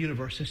God of the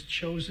universe has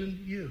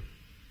chosen you.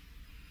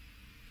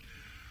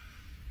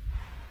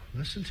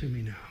 Listen to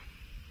me now.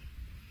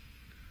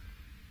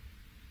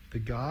 The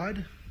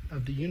God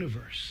of the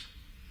universe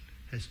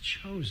has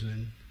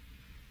chosen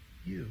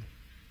you.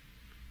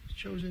 He's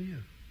chosen you.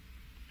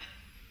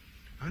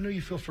 I know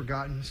you feel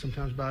forgotten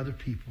sometimes by other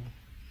people,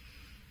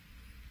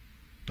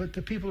 but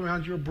the people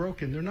around you are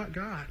broken. They're not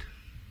God.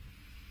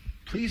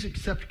 Please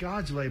accept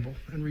God's label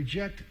and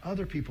reject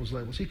other people's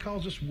labels. He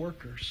calls us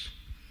workers.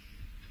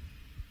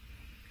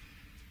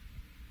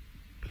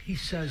 He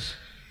says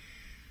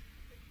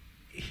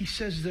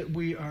that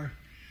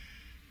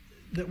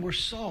we're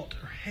salt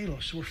or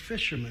halos, we're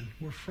fishermen,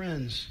 we're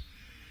friends,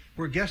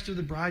 we're guests of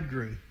the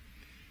bridegroom,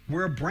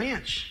 we're a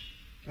branch.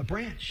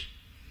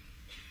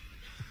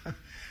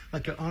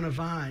 Like on a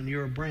vine,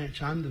 you're a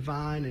branch. I'm the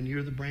vine and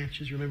you're the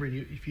branches. Remember,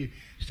 if you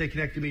stay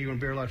connected to me, you're going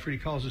to bear a lot of fruit. He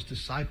calls us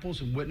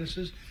disciples and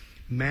witnesses,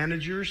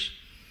 managers.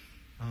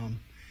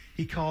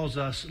 He calls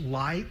us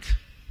light.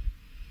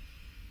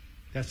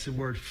 That's the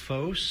word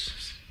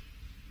Phos.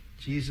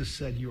 Jesus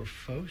said, you're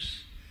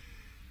Phos.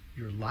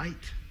 You're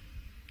light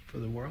for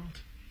the world.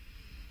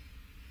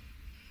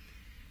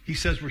 He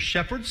says we're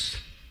shepherds,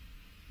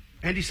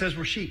 and he says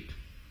we're sheep.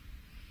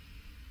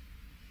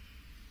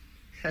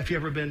 Have you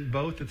ever been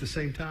both at the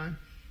same time?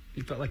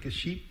 You felt like a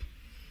sheep,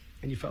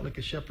 and you felt like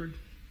a shepherd?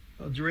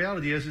 Well, the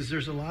reality is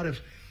there's a lot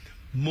of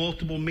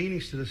multiple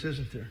meanings to this,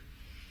 isn't there?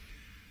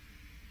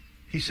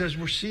 He says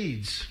we're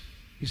seeds.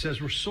 He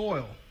says we're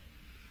soil.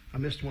 I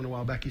missed one a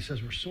while back. He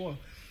says we're soil.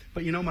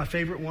 But you know my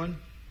favorite one?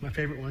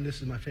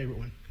 This is my favorite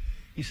one.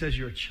 He says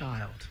you're a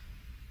child.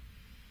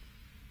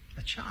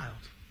 A child.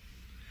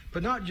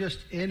 But not just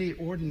any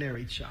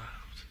ordinary child.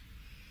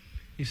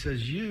 He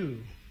says you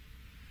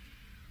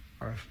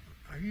are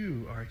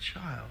a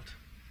child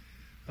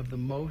of the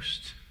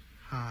Most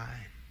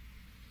High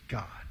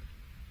God.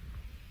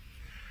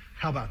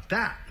 How about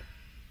that?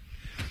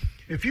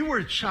 If you were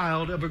a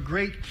child of a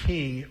great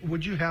king,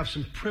 would you have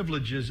some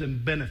privileges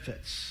and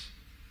benefits?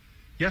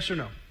 Yes or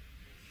no?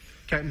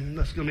 Okay,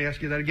 let me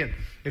ask you that again.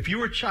 If you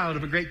were a child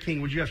of a great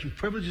king, would you have some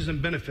privileges and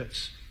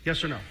benefits?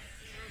 Yes or no?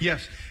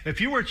 Yes.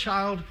 If you were a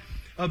child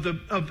of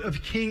the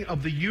king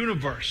of the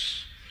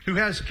universe, who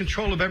has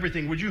control of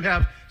everything, would you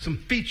have some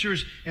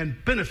features and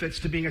benefits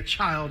to being a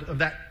child of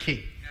that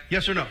king?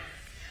 Yes or no?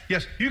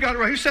 Yes. You got it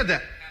right. Who said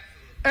that?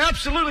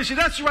 Absolutely. See,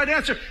 that's the right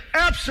answer.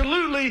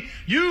 Absolutely.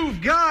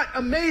 You've got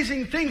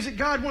amazing things that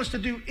God wants to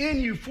do in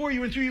you, for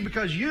you, and through you,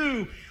 because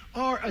you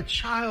are a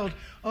child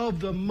of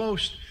the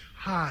Most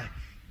High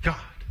God.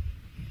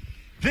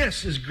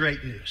 This is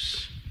great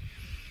news.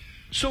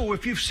 So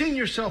if you've seen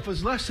yourself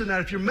as less than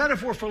that, if your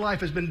metaphor for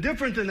life has been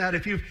different than that,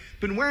 if you've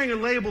been wearing a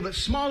label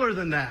that's smaller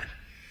than that,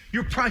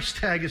 your price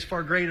tag is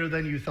far greater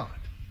than you thought.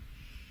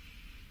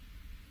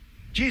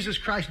 Jesus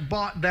Christ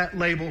bought that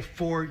label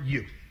for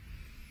you.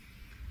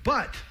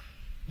 But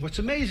what's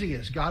amazing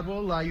is God will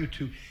allow you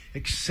to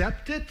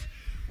accept it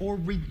or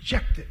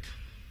reject it.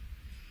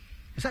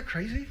 Is that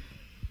crazy?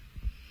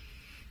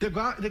 The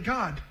God of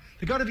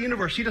the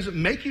universe, He doesn't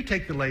make you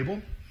take the label.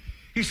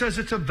 He says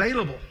it's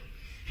available.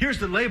 Here's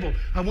the label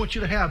I want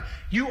you to have.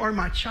 You are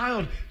my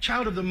child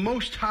of the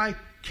Most High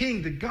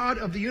King, the God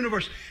of the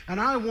universe. And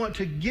I want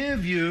to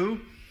give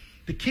you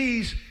the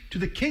keys to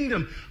the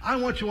kingdom. I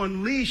want to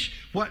unleash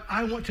what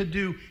I want to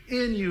do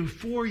in you,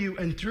 for you,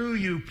 and through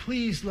you.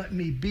 Please let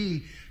me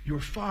be your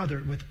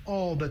Father with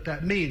all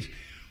that means.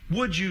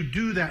 Would you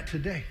do that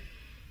today?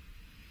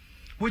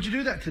 Would you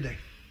do that today?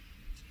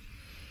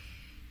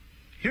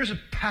 Here's a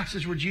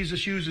passage where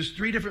Jesus uses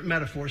 3 different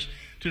metaphors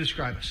to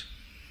describe us.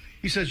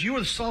 He says, you are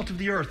the salt of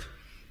the earth,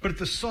 but if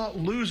the salt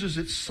loses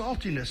its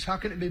saltiness, how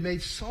can it be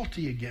made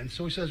salty again?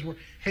 So he says we're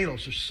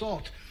halos, or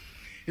salt.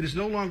 It is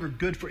no longer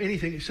good for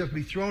anything except to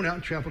be thrown out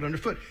and trampled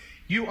underfoot.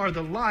 You are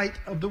the light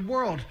of the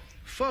world.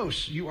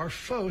 Phos, you are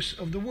Phos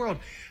of the world.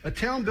 A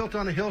town built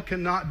on a hill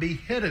cannot be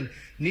hidden.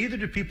 Neither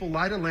do people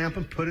light a lamp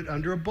and put it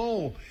under a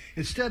bowl.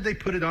 Instead, they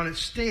put it on its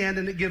stand,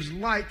 and it gives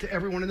light to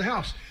everyone in the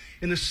house.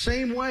 In the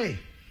same way,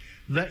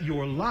 let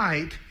your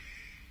light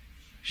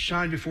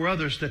shine before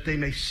others, that they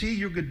may see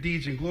your good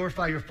deeds and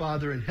glorify your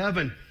Father in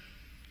heaven.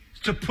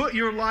 To put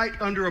your light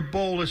under a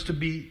bowl is to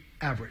be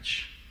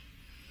average.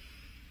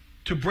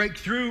 To break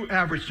through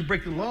average, to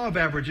break the law of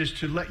average, is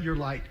to let your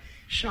light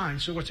shine.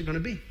 So what's it going to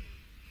be?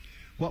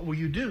 What will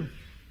you do?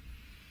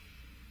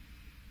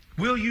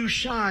 Will you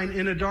shine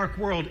in a dark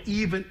world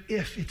even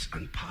if it's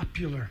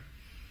unpopular?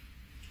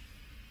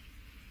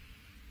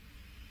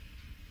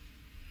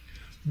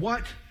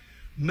 What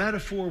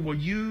metaphor will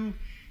you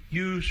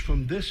use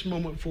from this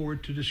moment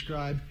forward to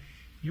describe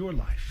your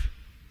life?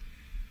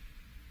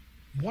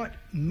 What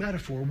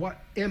metaphor, what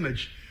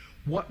image,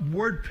 what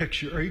word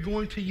picture are you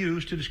going to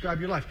use to describe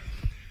your life?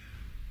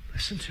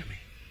 Listen to me.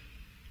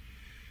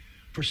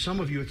 For some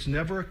of you, it's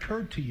never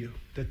occurred to you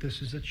that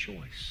this is a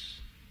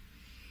choice.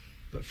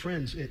 But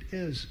friends, it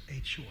is a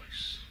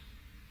choice.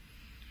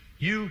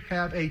 You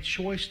have a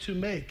choice to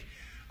make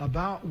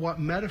about what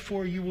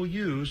metaphor you will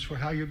use for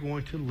how you're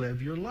going to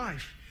live your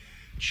life.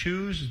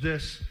 Choose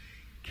this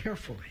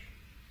carefully,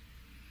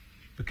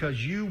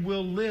 because you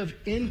will live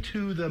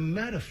into the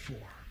metaphor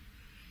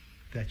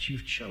that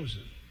you've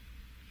chosen.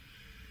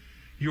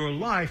 Your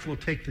life will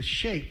take the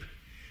shape,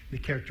 the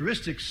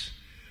characteristics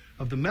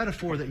of the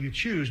metaphor that you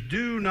choose.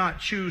 Do not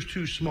choose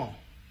too small.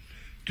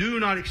 Do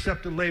not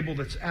accept a label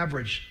that's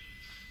average.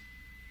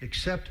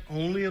 Accept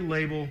only a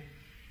label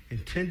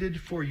intended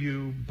for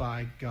you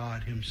by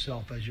God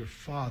Himself as your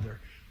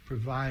Father,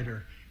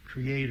 provider,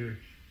 creator,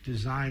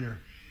 designer,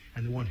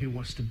 and the one who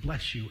wants to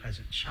bless you as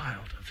a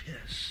child of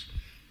His.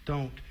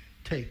 Don't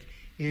take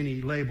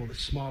any label that's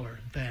smaller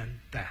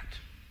than that.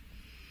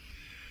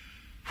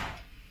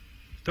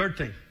 Third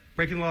thing,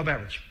 breaking the law of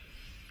average.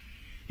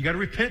 You got to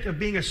repent of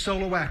being a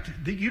solo act.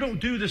 You don't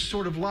do this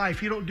sort of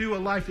life. You don't do a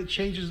life that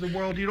changes the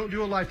world. You don't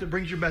do a life that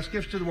brings your best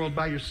gifts to the world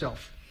by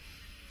yourself.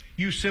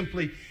 You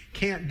simply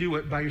can't do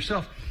it by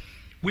yourself.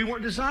 We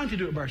weren't designed to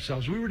do it by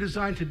ourselves. We were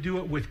designed to do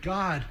it with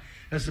God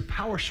as the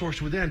power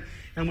source within,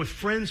 and with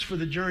friends for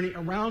the journey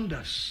around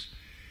us.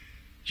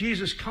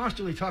 Jesus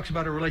constantly talks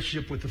about our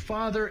relationship with the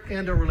Father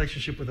and our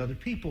relationship with other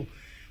people.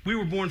 We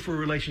were born for a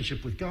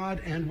relationship with God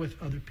and with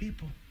other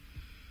people.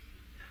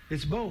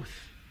 It's both.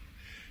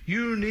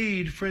 You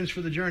need friends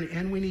for the journey,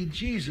 and we need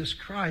Jesus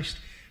Christ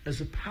as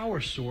the power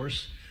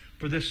source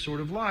for this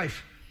sort of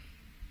life.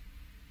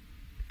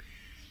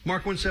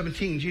 Mark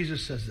 1:17,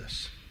 Jesus says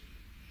this.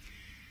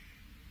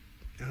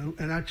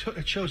 And I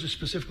chose it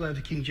specifically out of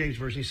the King James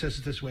Version. He says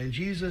it this way. And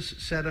Jesus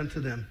said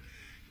unto them,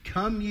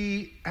 come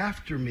ye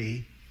after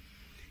me,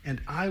 and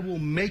I will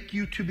make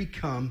you to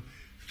become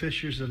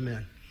fishers of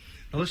men.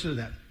 Now listen to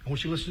that. I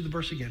want you to listen to the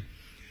verse again.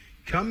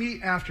 Come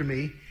ye after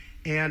me,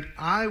 and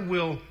I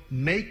will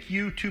make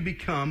you to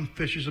become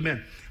fishers of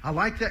men. I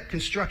like that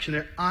construction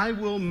there. I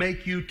will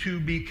make you to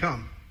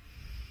become.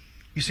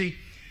 You see,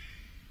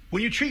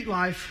 when you treat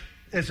life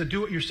as a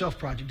do-it-yourself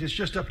project, it's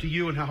just up to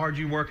you and how hard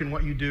you work and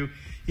what you do,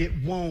 it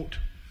won't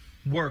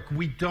work.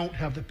 We don't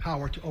have the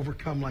power to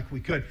overcome like we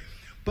could.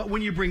 But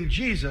when you bring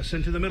Jesus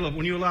into the middle of it,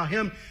 when you allow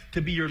him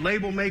to be your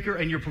label maker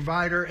and your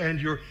provider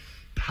and your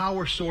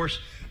power source,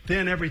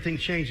 then everything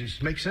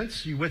changes. Make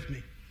sense? You with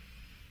me?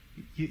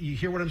 You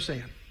hear what I'm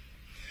saying?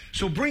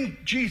 So bring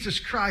Jesus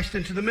Christ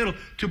into the middle.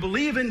 To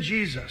believe in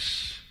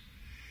Jesus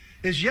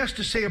is yes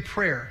to say a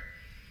prayer.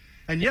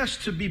 And yes,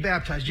 to be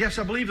baptized. Yes,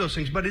 I believe those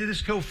things. But it is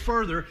to go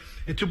further.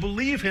 And to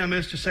believe him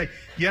is to say,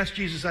 yes,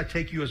 Jesus, I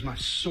take you as my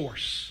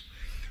source.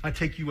 I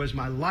take you as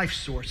my life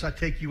source. I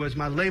take you as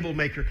my label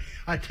maker.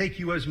 I take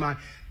you as my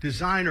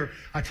designer.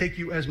 I take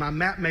you as my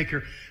map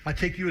maker. I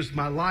take you as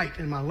my light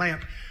and my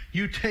lamp.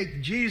 You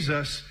take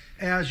Jesus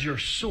as your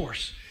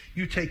source.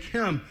 You take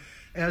him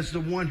as the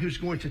one who's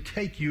going to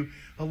take you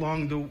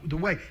along the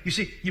way. You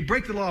see, you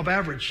break the law of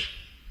average.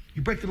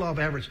 You break the law of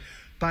average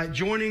by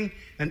joining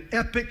an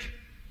epic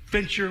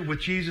venture with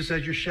Jesus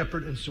as your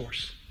shepherd and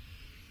source.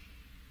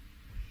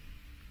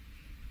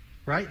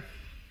 Right?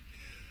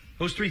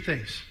 Those three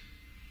things.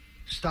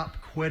 Stop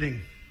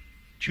quitting.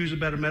 Choose a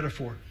better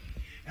metaphor.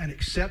 And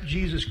accept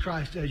Jesus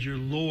Christ as your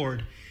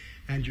Lord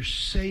and your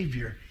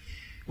Savior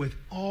with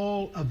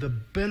all of the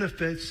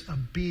benefits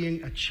of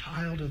being a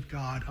child of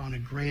God on a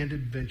grand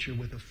adventure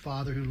with a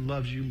Father who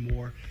loves you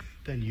more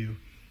than you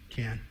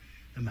can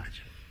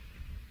imagine.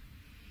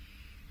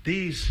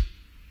 These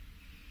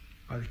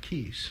are the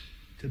keys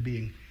to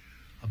being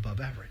above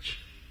average.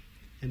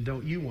 And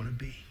don't you want to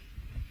be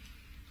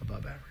above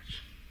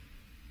average?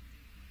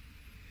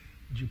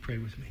 Would you pray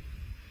with me?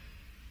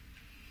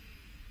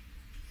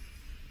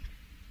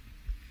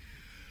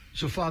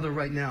 So, Father,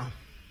 right now,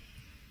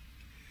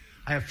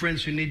 I have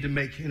friends who need to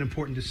make an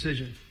important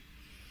decision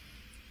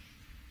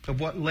of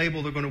what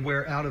label they're going to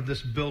wear out of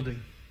this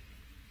building,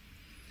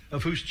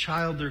 of whose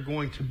child they're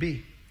going to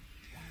be,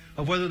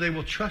 of whether they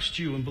will trust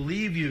you and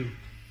believe you,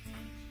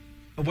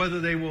 of whether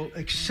they will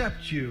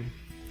accept you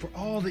for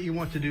all that you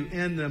want to do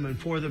in them and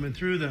for them and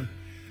through them.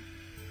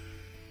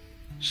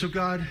 So,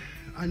 God,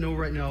 I know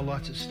right now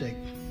lots at stake.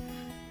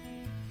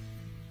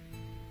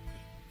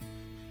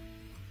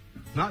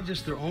 Not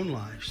just their own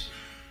lives,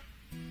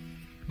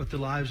 but the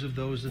lives of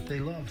those that they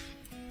love.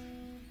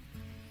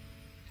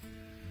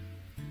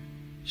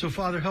 So,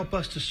 Father, help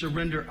us to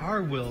surrender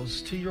our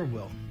wills to your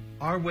will,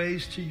 our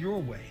ways to your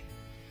way,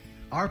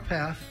 our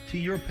path to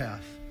your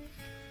path.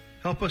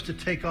 Help us to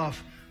take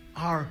off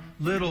our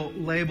little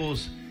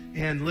labels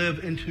and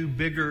live into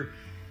bigger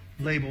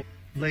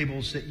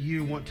labels that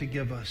you want to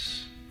give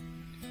us.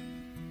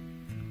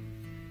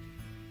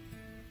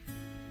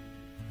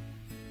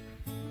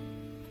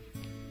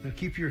 Now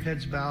keep your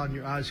heads bowed and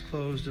your eyes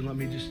closed, and let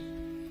me just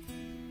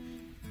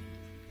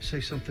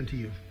say something to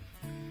you.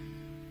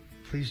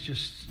 Please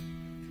just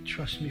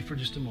trust me for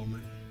just a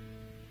moment.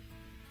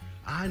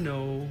 I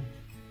know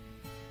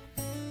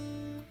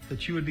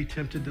that you would be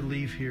tempted to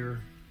leave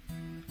here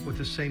with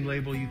the same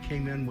label you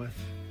came in with.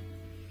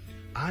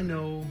 I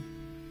know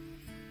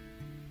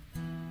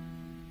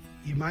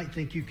you might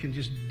think you can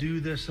just do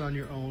this on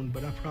your own,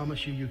 but I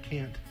promise you, you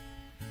can't.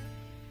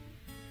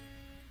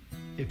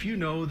 If you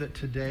know that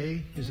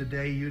today is a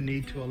day you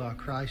need to allow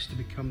Christ to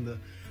become the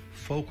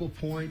focal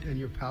point and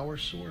your power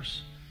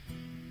source,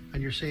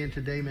 and you're saying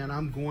today, man,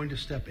 I'm going to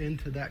step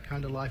into that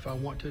kind of life. I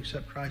want to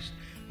accept Christ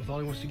with all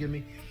he wants to give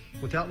me.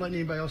 Without letting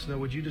anybody else know,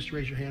 would you just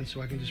raise your hand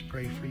so I can just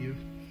pray for you?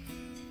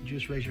 Would you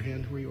just raise your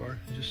hand where you are?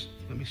 Just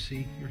let me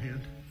see your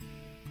hand.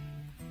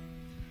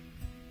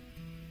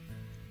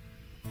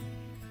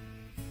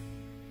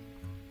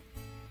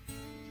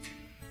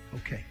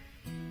 Okay.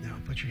 Now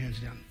put your hands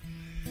down.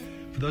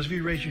 For those of you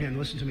who raised your hand,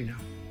 listen to me now.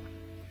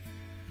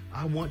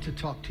 I want to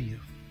talk to you.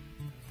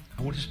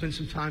 I want to spend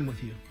some time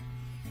with you.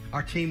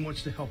 Our team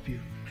wants to help you.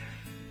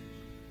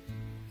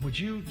 Would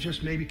you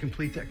just maybe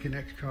complete that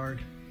Connect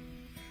card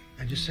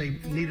and just say,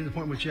 need an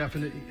appointment with Jeff,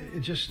 and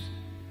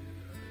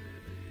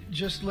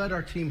just let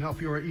our team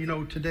help you. Or, you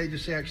know, today,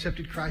 just say, I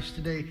accepted Christ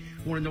today.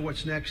 I want to know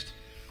what's next.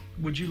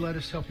 Would you let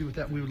us help you with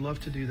that? We would love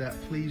to do that.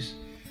 Please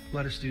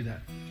let us do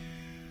that.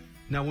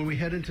 Now, when we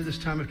head into this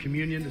time of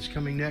communion that's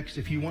coming next,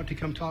 if you want to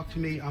come talk to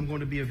me, I'm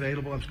going to be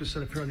available. I'm just going to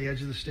sit up here on the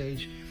edge of the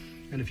stage.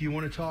 And if you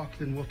want to talk,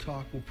 then we'll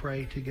talk. We'll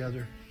pray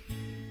together.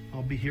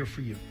 I'll be here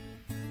for you.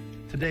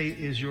 Today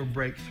is your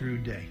breakthrough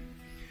day.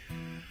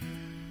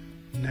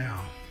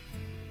 Now,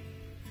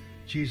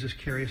 Jesus,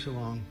 carry us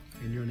along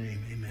in your name.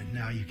 Amen.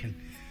 Now you can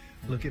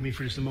look at me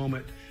for just a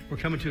moment. We're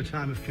coming to a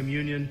time of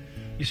communion.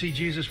 You see,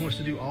 Jesus wants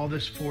to do all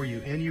this for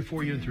you, and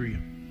through you.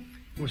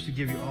 He wants to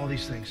give you all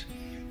these things.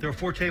 There are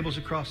 4 tables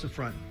across the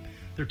front.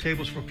 They're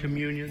tables for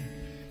communion.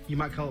 You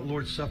might call it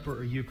Lord's Supper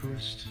or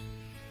Eucharist.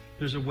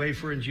 There's a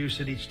wafer and juice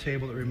at each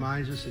table that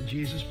reminds us that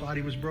Jesus'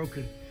 body was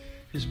broken.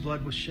 His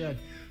blood was shed.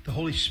 The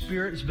Holy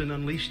Spirit has been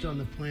unleashed on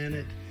the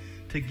planet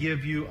to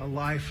give you a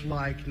life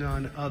like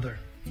none other.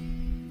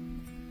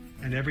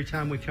 And every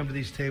time we come to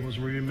these tables,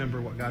 we remember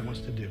what God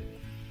wants to do.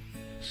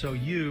 So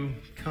you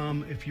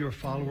come if you're a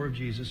follower of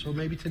Jesus, or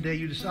maybe today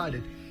you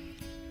decided,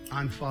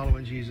 I'm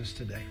following Jesus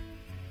today.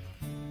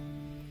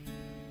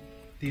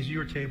 These are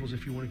your tables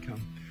if you want to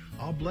come.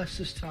 I'll bless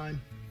this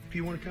time. If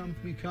you want to come,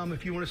 you come.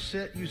 If you want to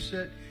sit, you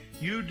sit.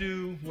 You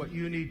do what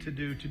you need to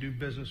do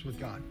business with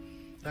God.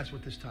 That's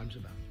what this time's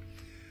about.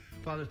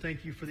 Father,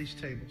 thank you for these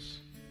tables.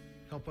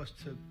 Help us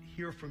to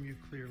hear from you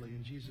clearly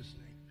in Jesus'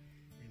 name.